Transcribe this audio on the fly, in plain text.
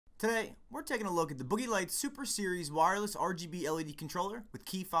Today, we're taking a look at the BOOGEY LIGHTS Super Series Wireless RGB LED Controller with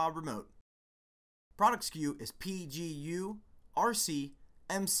KEY FOB remote. Product SKU is PGU RC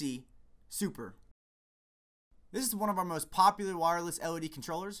MC Super. This is one of our most popular wireless LED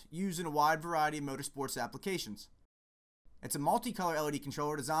controllers used in a wide variety of motorsports applications. It's a multicolor LED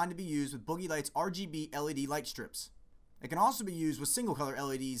controller designed to be used with BOOGEY LIGHTS RGB LED light strips. It can also be used with single color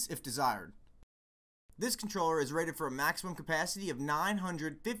LEDs if desired. This controller is rated for a maximum capacity of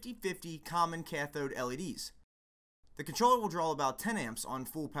 900 50/50 common cathode LEDs. The controller will draw about 10 amps on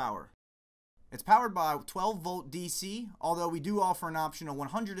full power. It's powered by 12 volt DC, although we do offer an optional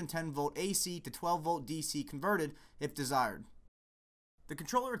 110 volt AC to 12 volt DC converted if desired. The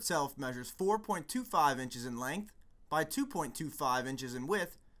controller itself measures 4.25 inches in length by 2.25 inches in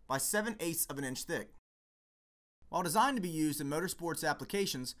width by 7/8 of an inch thick. While designed to be used in motorsports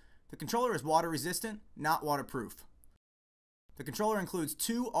applications, the controller is water resistant, not waterproof. The controller includes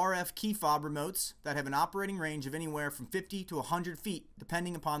two RF KEY FOB remotes that have an operating range of anywhere from 50 to 100 feet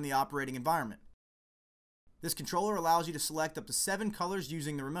depending upon the operating environment. This controller allows you to select up to 7 colors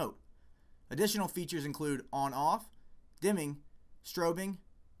using the remote. Additional features include on-off, dimming, strobing,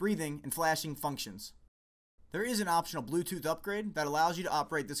 breathing, and flashing functions. There is an optional Bluetooth upgrade that allows you to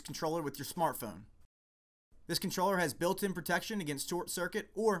operate this controller with your smartphone. This controller has built-in protection against short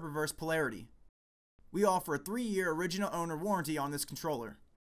circuit or reverse polarity. We offer a 3-year original owner warranty on this controller.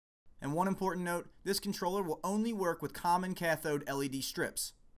 And one important note, this controller will only work with common cathode LED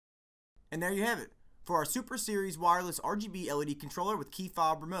strips. And there you have it, for our Super Series Wireless RGB LED controller with KEY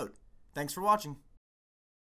FOB remote. Thanks for watching.